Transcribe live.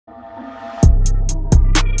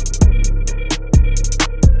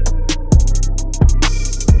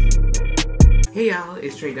Hey y'all,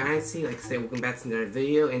 it's Trey Dynasty. Like I said, welcome back to another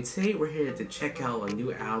video, and today we're here to check out a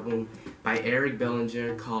new album by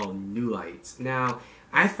Bellinger called New Lights. Now,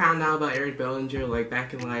 I found out about Bellinger like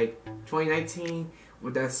back in like 2019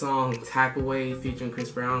 with that song Type Away featuring Chris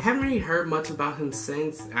Brown. Haven't really heard much about him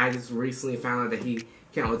since. I just recently found out that he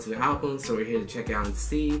came out with the album, so we're here to check it out and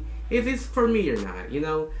see if it's for me or not, you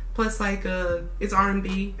know? Plus, like, it's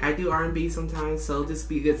R&B. I do R&B sometimes, so this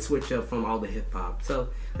be a good switch up from all the hip-hop. So,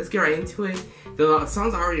 let's get right into it. The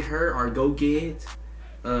songs I already heard are Go Get,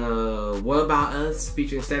 What About Us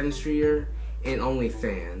featuring 7th Streeter, and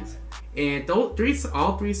OnlyFans. And all three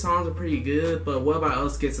songs are pretty good, but What About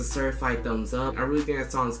Us gets a certified thumbs up. I really think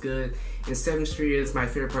that song's good. And 7th Streeter is my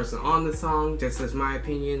favorite person on the song, just as my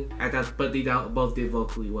opinion. But they both did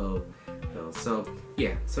vocally well. So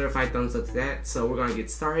yeah, certified thumbs up to that. So we're gonna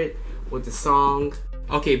get started with the song.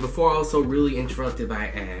 Okay, before also really interrupted by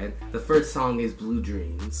an ad, the first song is Blue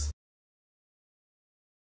Dreams.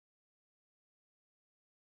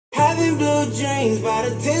 Having blue dreams about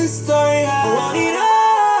a 10-story house. I want it all.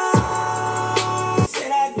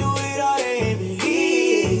 Said I do it all, they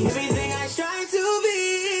believe everything I strive to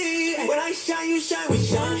be. When I shine, you shine, we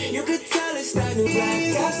shine. You could tell it's that new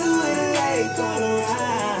black castle with a lake on the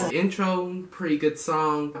ride. Intro, pretty good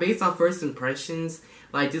song. Based off first impressions,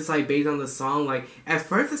 like just like based on the song, like at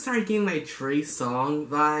first I started getting like Trey Songz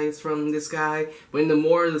vibes from this guy, but the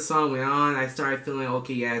more the song went on, I started feeling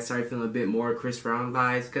okay. Yeah, I started feeling a bit more Chris Brown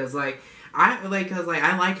vibes because I like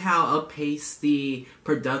how up-paced the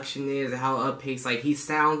production is, how up-paced like he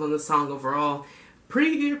sounds on the song overall.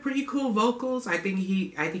 Pretty good, pretty cool vocals. I think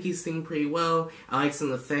he's singing pretty well. I like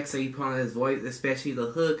some effects that he put on his voice, especially the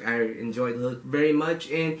hook. I enjoyed the hook very much,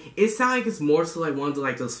 and it sounds like it's more so like one of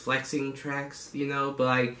those flexing tracks, you know. But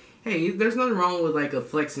like, hey, there's nothing wrong with like a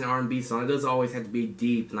flexing R&B song. It doesn't always have to be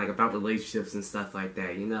deep and like about relationships and stuff like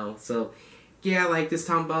that, you know. So yeah, like this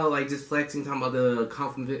talking about like just flexing, talking about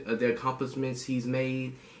the accomplishments he's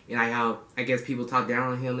made, and like how I guess people talk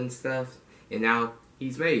down on him and stuff, and now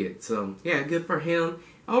he's made it. So yeah, good for him.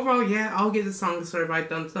 Overall, yeah, I'll give the song a certified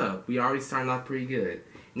thumbs up. We already started off pretty good.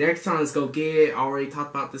 Next song is Go Get It. I already talked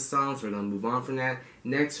about this song, so we're gonna move on from that.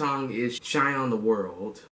 Next song is Shine on the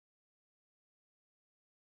World.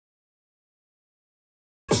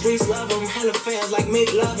 Streets love them, hella fans like me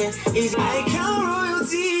loving. Easy, I count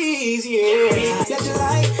royalties, yeah. Let your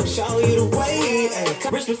light show you the way. Ay.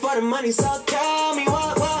 Rich before the money, so tell me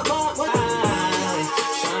what.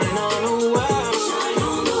 Shine on the world.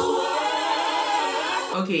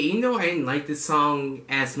 Okay, even though I didn't like this song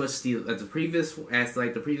as much as the previous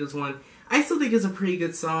one, I still think it's a pretty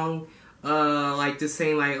good song. Like just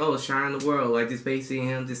saying like, oh, shine on the world, like just basically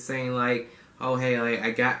him just saying like, oh hey,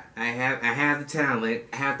 like I have the talent,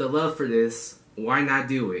 I have the love for this, why not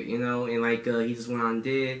do it, you know? And like he just went on and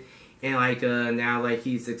did, and like now like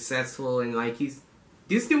he's successful and like he's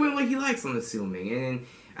just doing what he likes, I'm assuming. And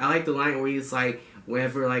I like the line where he's like,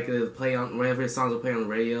 whenever his songs are played on the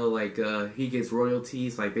radio, like he gets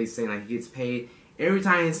royalties, like basically saying like he gets paid every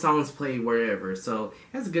time his songs played wherever. So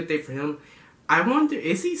that's a good thing for him. I wonder,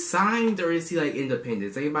 is he signed or is he like independent?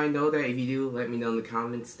 Does anybody know that? If you do, let me know in the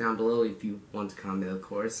comments down below if you want to comment, of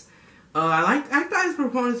course. I thought his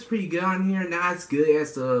performance was pretty good on here. Not as good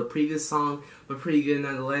as the previous song, but pretty good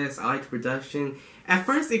nonetheless. I like the production. At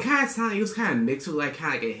first, it kind of sounded, it was kind of mixed with like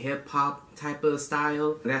kind of like a hip hop type of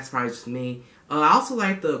style. That's probably just me. I also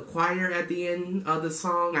like the choir at the end of the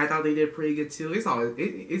song. I thought they did pretty good too. It's always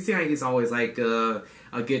it seems like it's always like a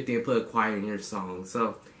good thing to put a choir in your song.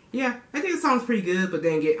 So yeah, I think the song's pretty good. But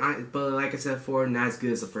but like I said before, not as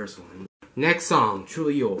good as the first one. Next song,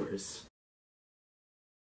 Truly Yours.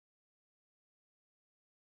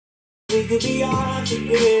 We could be hard to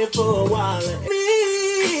get for a while.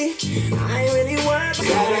 Me, I ain't really worried.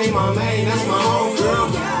 That ain't my main, that's my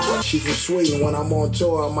homegirl. She from Sweden. When I'm on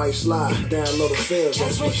tour, I might slide down little fields.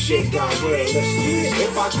 That's when shit got real.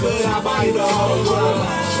 If I could, I'd buy you the whole world.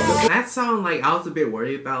 That song, like, I was a bit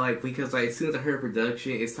worried about, like, because, like, as soon as I heard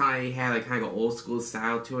production, it's kind of had, like, kind of an old school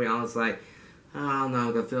style to it. I was like, I don't know how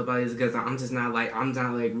I'm gonna feel about this because I'm not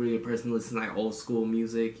really a person who listens to, like, old school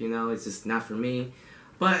music, you know? It's just not for me.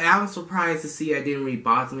 But I was surprised to see it didn't really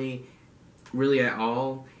bother me really at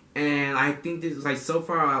all. And I think this, like, so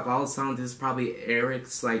far out of all the songs, this is probably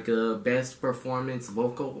Eric's, like, best performance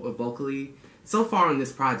vocally so far on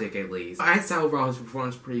this project, at least. I thought overall his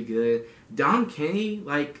performance was pretty good. Dom Kenny,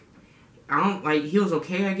 like, he was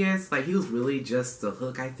okay, I guess. Like, he was really just the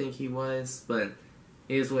hook, I think he was. But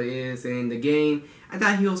it is what it is. And the game, I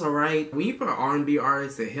thought he was alright. When you put R&B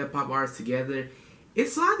artists and hip-hop artists together,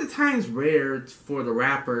 it's a lot of times rare for the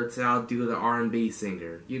rapper to outdo the R&B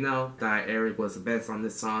singer. You know, that Eric was the best on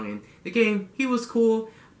this song, and the game, he was cool,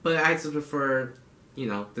 but I just prefer, you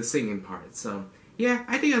know, the singing part. So, yeah,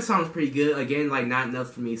 I think that song's pretty good. Again, like, not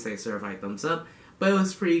enough for me to say certified thumbs up, but it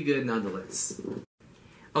was pretty good nonetheless.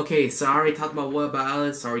 Okay, so I already talked about What About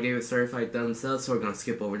Alice, so I already gave it certified thumbs up, so we're gonna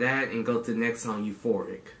skip over that and go to the next song,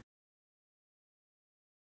 Euphoric.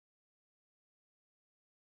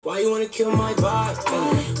 Why you wanna kill my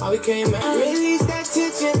vibe? How we came out? Release that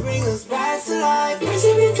tension, bring us back to life. First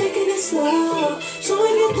you been taking it slow,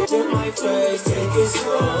 showing it in my face. Take it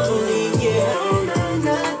slowly, yeah. Don't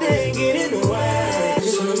nothing get in the way.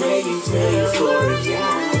 Just wanna make you feel euphoric,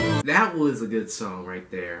 yeah. That was a good song right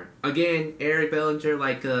there. Again, Eric Bellinger,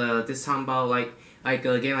 like, this talking about,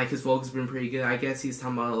 again, like, his vocals been pretty good. I guess he's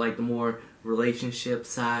talking about, like, the more relationship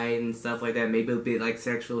side and stuff like that. Maybe a bit, like,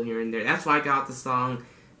 sexual here and there. That's why I got the song.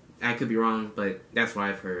 I could be wrong, but that's what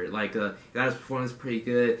I've heard. Like, that performance pretty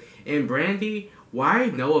good. And Brandy, what I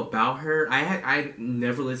know about her, I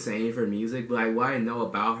never listened to any of her music, but like, what I know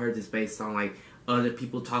about her just based on like other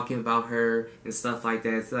people talking about her and stuff like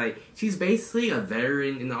that. It's like she's basically a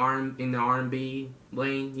veteran in the R&B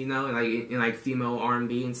lane, you know, in like female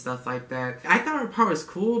R&B and stuff like that. I thought her part was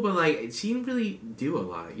cool, but like she didn't really do a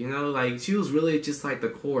lot, you know. Like she was really just like the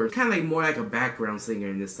core, kind of like more like a background singer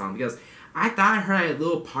in this song because I thought I heard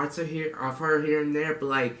little parts of her here and there, but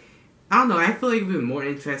like I don't know. I feel like it would be more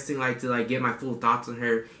interesting, like to like get my full thoughts on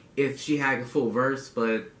her if she had a full verse.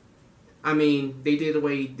 But I mean, they did the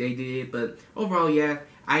way they did. But overall, yeah,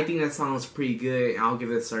 I think that song was pretty good. I'll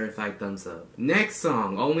give it a certified thumbs up. Next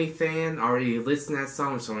song, Only Fan. I already listened to that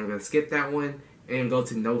song, so I'm gonna skip that one and go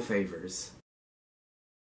to No Favors.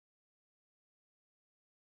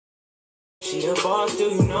 She a boss, do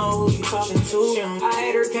you know who you talking to? I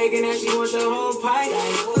ate her cake and now she wants the whole pie.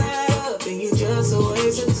 Like, what up? And you just a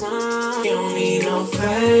waste of time. You don't need no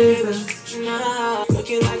favors, nah.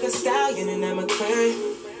 Looking like a stallion in that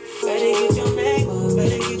McLaren. Better get your name up,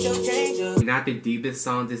 better get your change up. Not the deepest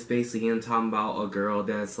song, just basically him talking about a girl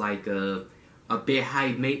that's like a bit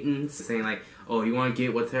high maintenance. Saying like, oh, you want to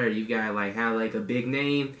get with her, you gotta like have like a big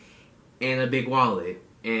name and a big wallet.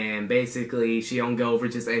 And basically, she don't go over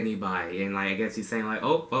just anybody. And like, I guess he's saying like,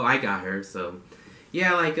 oh, well, I got her. So,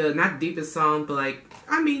 yeah, like, not the deepest song, but like,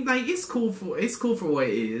 I mean, like, it's cool for what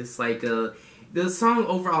it is. Like, the song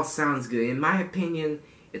overall sounds good. In my opinion,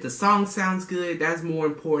 if the song sounds good, that's more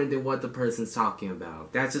important than what the person's talking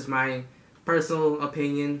about. That's just my personal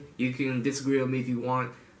opinion. You can disagree with me if you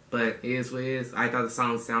want, but it is what it is. I thought the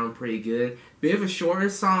song sounded pretty good. Bit of a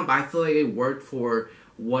shorter song, but I feel like it worked for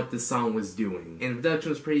what the song was doing. And the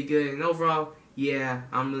production was pretty good, and overall, yeah,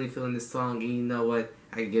 I'm really feeling this song, and you know what?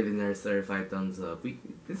 I can give it another certified thumbs up.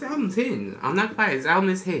 This album's hitting. I'm not quiet, this album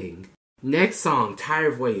is hitting. Next song,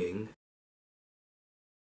 Tired of Waiting.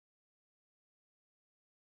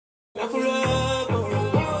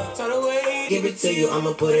 Give it to you,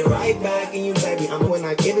 I'ma put it right back in you, baby. When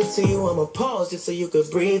I give it to you, I'ma pause just so you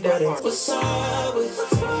could breathe better. What's up?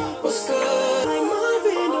 What's good? I'm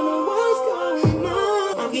Marvin, don't know what's going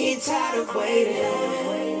on. I'm getting tired of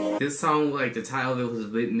waiting. This song, like, the title of it was a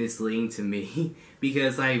bit misleading to me.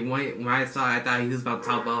 Because, like, when I saw it, I thought he was about to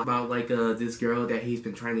talk about like, this girl that he's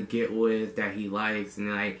been trying to get with, that he likes.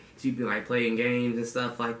 And, like, she'd be, like, playing games and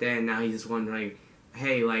stuff like that. And now he's just wondering, like,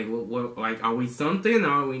 hey, like, what, like, are we something or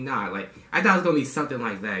are we not? Like, I thought it was gonna be something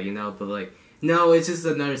like that, you know? But, like, no, it's just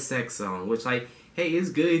another sex song. Which, like, hey,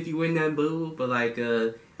 it's good if you win that boo. But, like,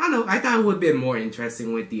 I don't know. I thought it would have been more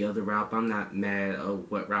interesting with the other route. But I'm not mad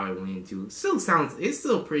at what route it went into. It's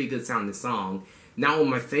still a pretty good sounding song. Not one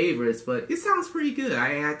of my favorites, but it sounds pretty good.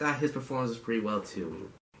 I thought his performance was pretty well,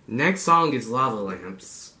 too. Next song is Lava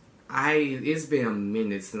Lamps. It's been a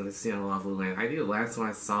minute since I've seen a Lava Lamp. I think the last one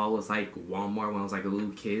I saw was, like, Walmart when I was, like, a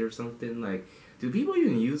little kid or something. Like, do people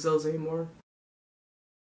even use those anymore?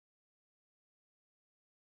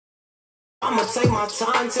 I'ma take my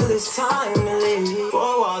time till it's time to leave. 4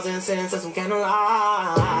 walls and sense of some kind of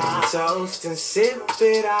lie. Toast and sip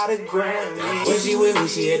it out of Grammy. When she with me,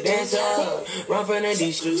 she a dancer. Run from the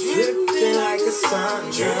D streets, dripping like a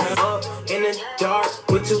sun. Drive up in the dark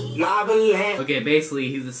with 2 lava lamps. Okay, basically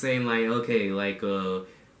he's the same, like, okay, like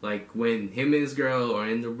when him and his girl are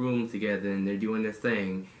in the room together and they're doing their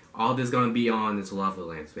thing, all that's gonna be on is lava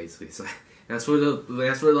lamps, basically. So that's where the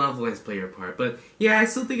lava lamps play their part. But yeah, I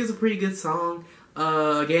still think it's a pretty good song.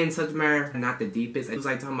 Again, Subject Matter not the deepest. It was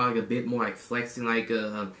like talking about like a bit more like flexing, like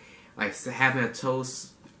having a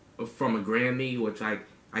toast from a Grammy, which I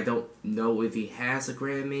don't know if he has a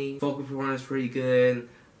Grammy. Vocal performance pretty good.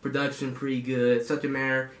 Production pretty good. Subject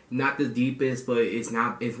matter not the deepest, but it's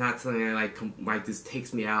not something that like just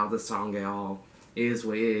takes me out of the song at all. It is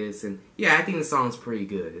what it is, and yeah, I think the song's pretty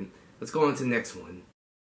good. Let's go on to the next one.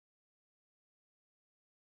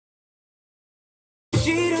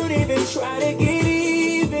 She don't even try to get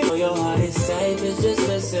even. Your heart is safe, it's just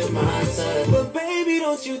missing my touch. But baby,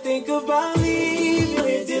 don't you think about leaving?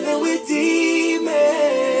 You're dealing with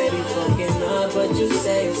demons. You fucking up, but you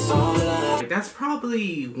say it's all right. That's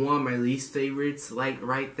probably one of my least favorites, like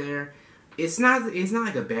right there. It's not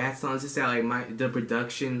like a bad song. It's just that like the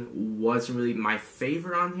production wasn't really my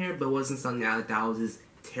favorite on here, but it wasn't something that was just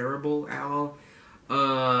terrible at all.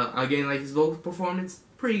 Again, like his vocal performance,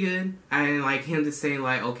 pretty good. I didn't like him just saying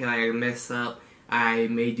like, okay, like I messed up. I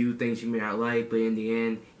may do things you may not like, but in the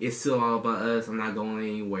end, it's still all about us. I'm not going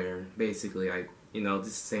anywhere. Basically, like, you know,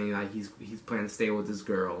 just saying like he's planning to stay with this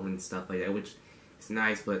girl and stuff like that, which is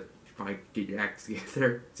nice, but you should probably get your act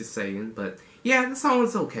together. Just saying, but yeah, the song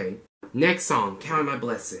was okay. Next song, Count My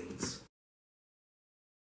Blessings.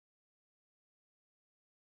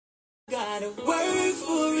 Gotta work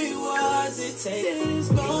for rewards it takes. It's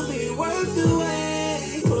gonna be worth the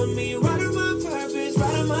wait. Put me right on my purpose,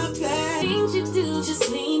 right on my path. Things you do, just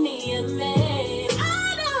leave me a man.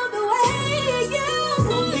 I know the way you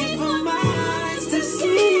won't be for my eyes to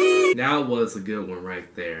see. That was a good one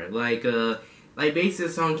right there. Like basically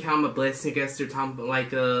the song Count My Blessings, I guess they're talking about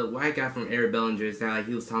like what I got from Eric Bellinger is that like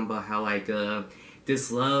he was talking about how like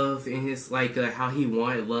this love in his like how he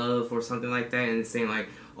wanted love or something like that, and it's saying like,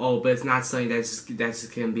 oh, but it's not something that's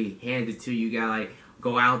just gonna be handed to you. You gotta like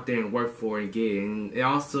go out there and work for it and get it. And that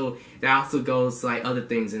also goes to, like other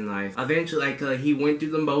things in life. Eventually, like he went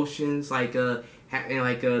through the motions, like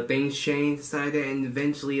and things changed and stuff like that, and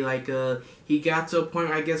eventually like he got to a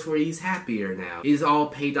point, I guess, where he's happier now. It's all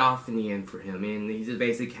paid off in the end for him, and he's just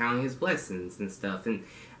basically counting his blessings and stuff. And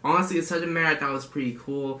honestly, it's such a matter I thought was pretty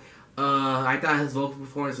cool. I thought his vocal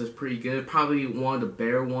performance was pretty good. Probably one of the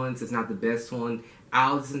better ones, if not the best one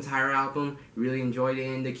out of this entire album. Really enjoyed it.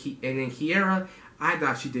 And then Kiera, I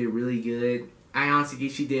thought she did really good. I honestly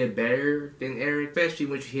think she did better than Eric, especially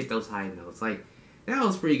when she hit those high notes. Like, that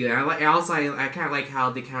was pretty good. I kind of like how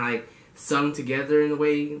they kind of like sung together in a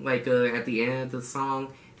way, like at the end of the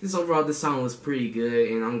song. Just overall, the song was pretty good,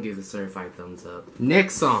 and I'm gonna give it a certified thumbs up.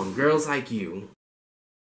 Next song, Girls Like You.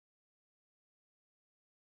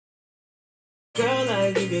 Girl,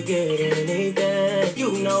 like you could get anything.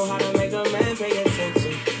 You know how to make a man pay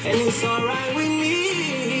attention, and it's alright with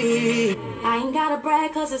me. I ain't gotta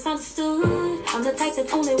brag cause it's understood. I'm the type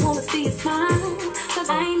that only wanna see you smile, cause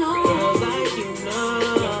I know. Girls like you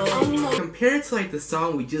know. Compared to like the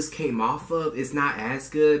song we just came off of, it's not as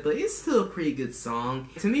good, but it's still a pretty good song.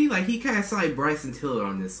 To me, like he kind of sounds like Bryson Tiller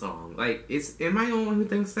on this song. Like, am I the only one who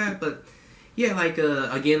thinks that? But yeah, like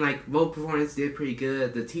again, like vocal performance did pretty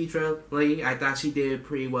good. The Tidra lady, I thought she did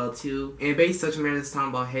pretty well too. And basically, such a man is talking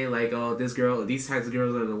about, hey, like, oh, this girl, these types of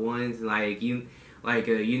girls are the ones, like you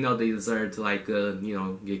know, they deserve to like you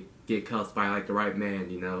know, get cuffed by like the right man,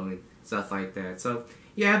 you know, and stuff like that. So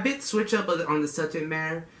yeah, a bit switch up on the subject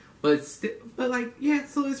matter. But like, yeah,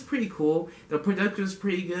 so it's pretty cool. The production was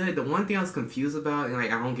pretty good. The one thing I was confused about, and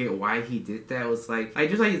like I don't get why he did that, was like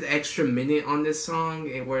there's like this extra minute on this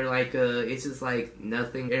song, and where like it's just like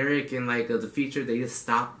nothing. Eric and like the feature, they just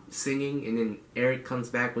stop singing, and then Eric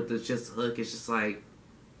comes back with just a hook. It's just like,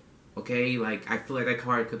 okay, like I feel like that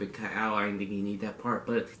part could be cut out. I didn't think you need that part,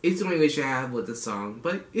 but it's the only issue I have with the song.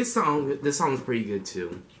 But the song's pretty good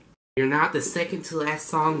too. You're Not, the second to last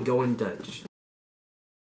song, going Dutch.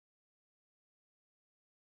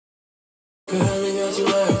 Girl, because you're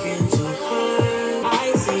working too hard.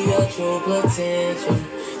 I see your true potential.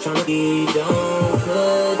 Tryna be, don't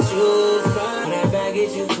put you first. That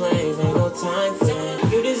baggage you claim, ain't no time for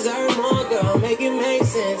that. You deserve more, girl, make it make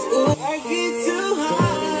sense. Ooh, working too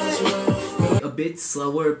hard. A bit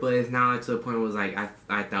slower, but it's now to a point where it was like I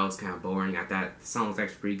thought it was kind of boring. I thought the song was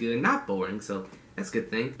actually pretty good, not boring, so that's a good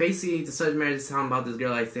thing. Basically, the subject matter is talking about this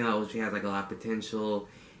girl, like saying, oh, she has like a lot of potential,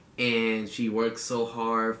 and she works so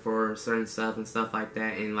hard for certain stuff and stuff like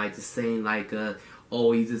that, and like just saying like,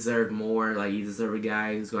 oh, you deserve more, like you deserve a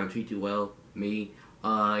guy who's gonna treat you well, me,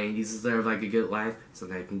 and you deserve like a good life,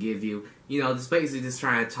 something I can give you. You know, just basically just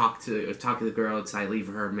trying to talk to the girl to like leave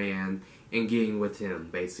her man and getting with him,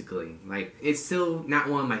 basically. Like, it's still not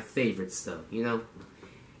one of my favorites though, you know.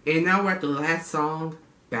 And now we're at the last song,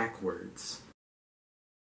 Backwards.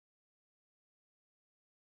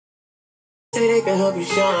 Say they can help you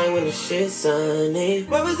shine when the shit's sunny.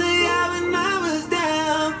 Where was they at when I was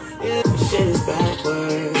down? Yeah, shit is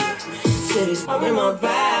backwards. Shit is I'm in my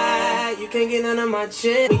bag. You can't get none of my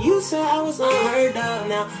chin. When you said I was unheard of,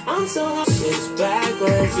 now I'm so shit's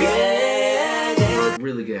backwards, yeah.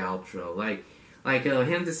 Really good outro. Like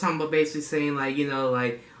him just talking about basically saying like, you know,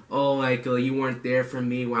 like, oh, like you weren't there for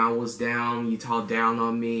me when I was down. You talked down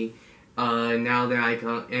on me. Now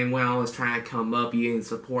that and when I was trying to come up, you didn't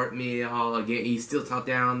support me at all. Again, you still talked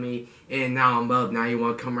down on me, and now I'm up. Now you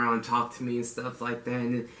want to come around and talk to me and stuff like that.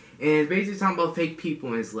 And it's basically talking about fake people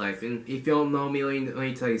in his life. And if you don't know me, let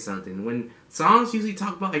me tell you something. When songs usually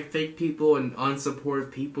talk about like fake people and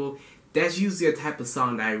unsupportive people, that's usually a type of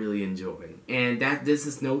song that I really enjoy. And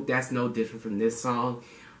that's no different from this song.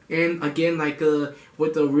 And again, like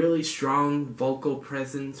with a really strong vocal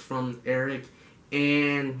presence from Eric.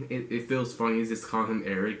 And it feels funny to just call him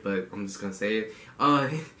Eric, but I'm just gonna say it.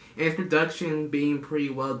 And production being pretty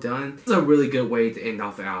well done. It's a really good way to end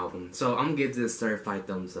off the album. So I'm gonna give this a certified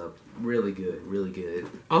thumbs up. Really good, really good.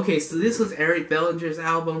 Okay, so this was Eric Bellinger's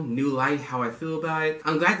album, New Light, How I Feel About It.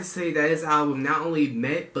 I'm glad to say that this album not only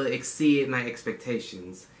met, but exceeded my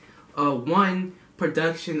expectations. One,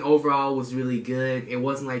 production overall was really good. It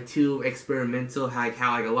wasn't like too experimental, like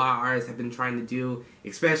how like a lot of artists have been trying to do,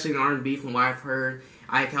 especially in R&B from what I've heard.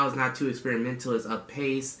 I like how it's not too experimental, it's up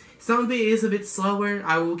pace. Some of it is a bit slower,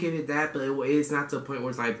 I will give it that, but it's not to the point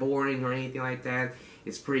where it's like boring or anything like that.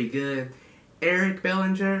 It's pretty good. Eric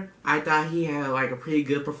Bellinger, I thought he had like a pretty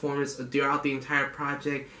good performance throughout the entire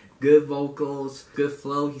project. Good vocals, good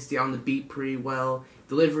flow, he stayed on the beat pretty well.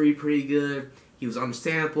 Delivery pretty good, he was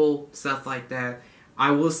understandable, stuff like that.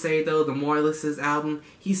 I will say though, the more I listen to this album,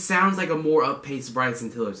 he sounds like a more up-paced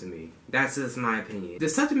Bryson Tiller to me. That's just my opinion. The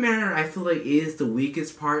subject matter I feel like is the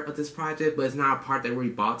weakest part of this project, but it's not a part that really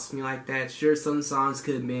bothers me like that. Sure, some songs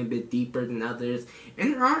could have been a bit deeper than others,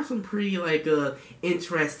 and there are some pretty like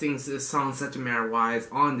interesting songs subject matter wise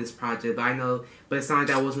on this project. But it's not like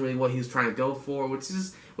that wasn't really what he was trying to go for, which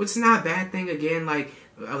is not a bad thing. Again,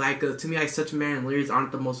 to me, like subject matter and lyrics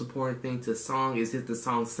aren't the most important thing to a song. It's if the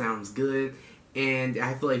song sounds good. And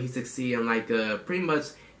I feel like he succeeded on like pretty much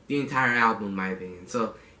the entire album in my opinion.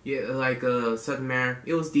 So yeah, like subject matter,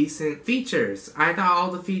 it was decent. Features, I thought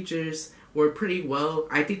all the features were pretty well.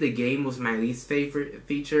 I think The Game was my least favorite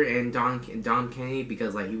feature, and Don Kennedy,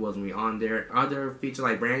 because like he wasn't really on there. Other features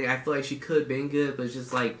like Brandy, I feel like she could have been good, but it's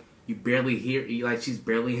just like you barely hear, like she's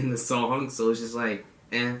barely in the song, so it's just like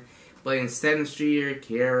eh. But in 7th Street,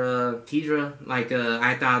 Kiara, Tidra,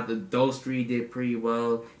 I thought those three did pretty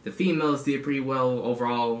well. The females did pretty well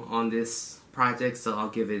overall on this project, so I'll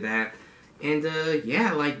give it that. And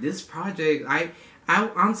yeah, like this project,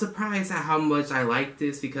 I'm surprised at how much I like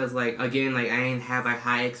this, because again, I didn't have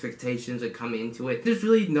high expectations of coming into it. There's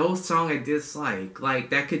really no song I dislike.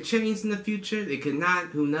 That could change in the future, it could not,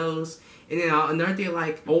 who knows. And then another thing,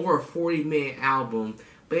 over a 40-minute album,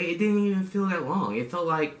 but it didn't even feel that long. It felt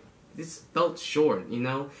like this felt short, you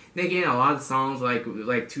know? Then again, a lot of songs like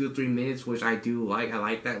 2 or 3 minutes, which I do like. I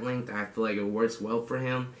like that length. I feel like it works well for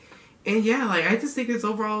him. And yeah, I just think it's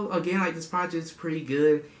overall, again, this project is pretty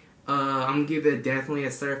good. I'm gonna give it definitely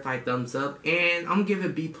a certified thumbs up, and I'm gonna give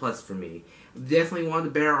it a B+ for me. Definitely one of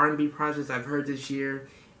the better R&B projects I've heard this year.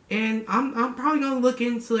 And I'm probably gonna look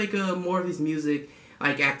into more of his music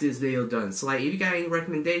after this video done. So if you got any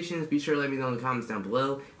recommendations, be sure to let me know in the comments down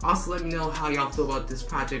below. Also let me know how y'all feel about this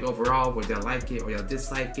project overall, whether y'all like it or y'all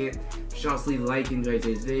dislike it. Be sure to leave a like, enjoy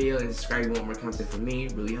today's video, and subscribe if you want more content from me.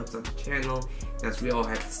 It really helps out the channel. That's what we all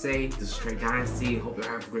have to say. This is Trey Dynasty. Hope you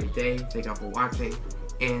have a great day. Thank y'all for watching,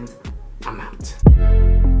 and I'm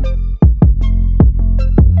out.